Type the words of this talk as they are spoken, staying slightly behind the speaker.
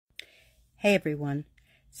Hey everyone,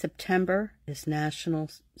 September is National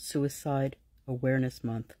Suicide Awareness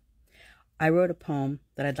Month. I wrote a poem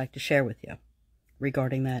that I'd like to share with you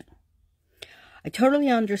regarding that. I totally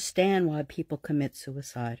understand why people commit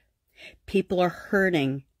suicide. People are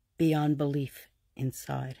hurting beyond belief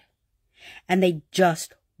inside, and they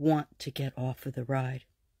just want to get off of the ride.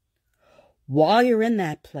 While you're in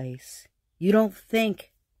that place, you don't think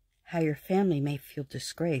how your family may feel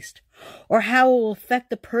disgraced, or how it will affect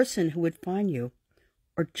the person who would find you,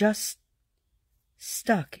 or just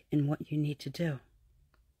stuck in what you need to do.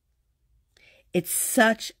 It's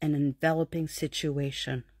such an enveloping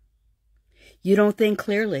situation. You don't think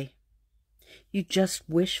clearly. You just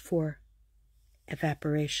wish for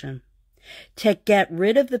evaporation, to get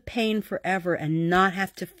rid of the pain forever and not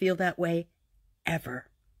have to feel that way ever.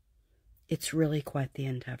 It's really quite the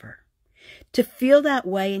endeavor. To feel that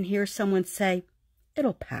way and hear someone say,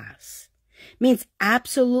 "It'll pass," means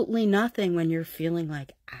absolutely nothing when you're feeling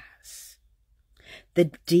like ass.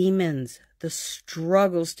 The demons, the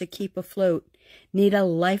struggles to keep afloat, need a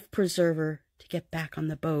life preserver to get back on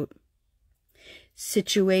the boat.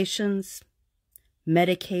 Situations,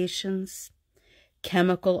 medications,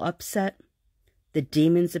 chemical upset, the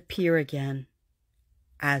demons appear again,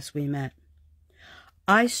 as we met.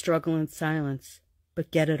 I struggle in silence,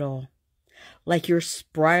 but get it all. Like you're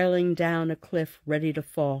spiraling down a cliff ready to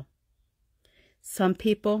fall. Some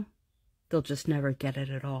people, they'll just never get it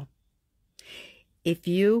at all. If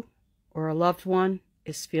you or a loved one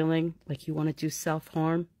is feeling like you want to do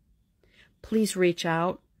self-harm, please reach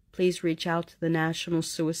out. Please reach out to the National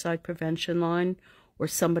Suicide Prevention Line or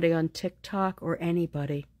somebody on TikTok or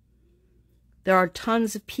anybody. There are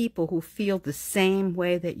tons of people who feel the same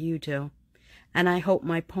way that you do, and I hope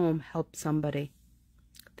my poem helps somebody.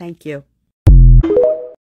 Thank you.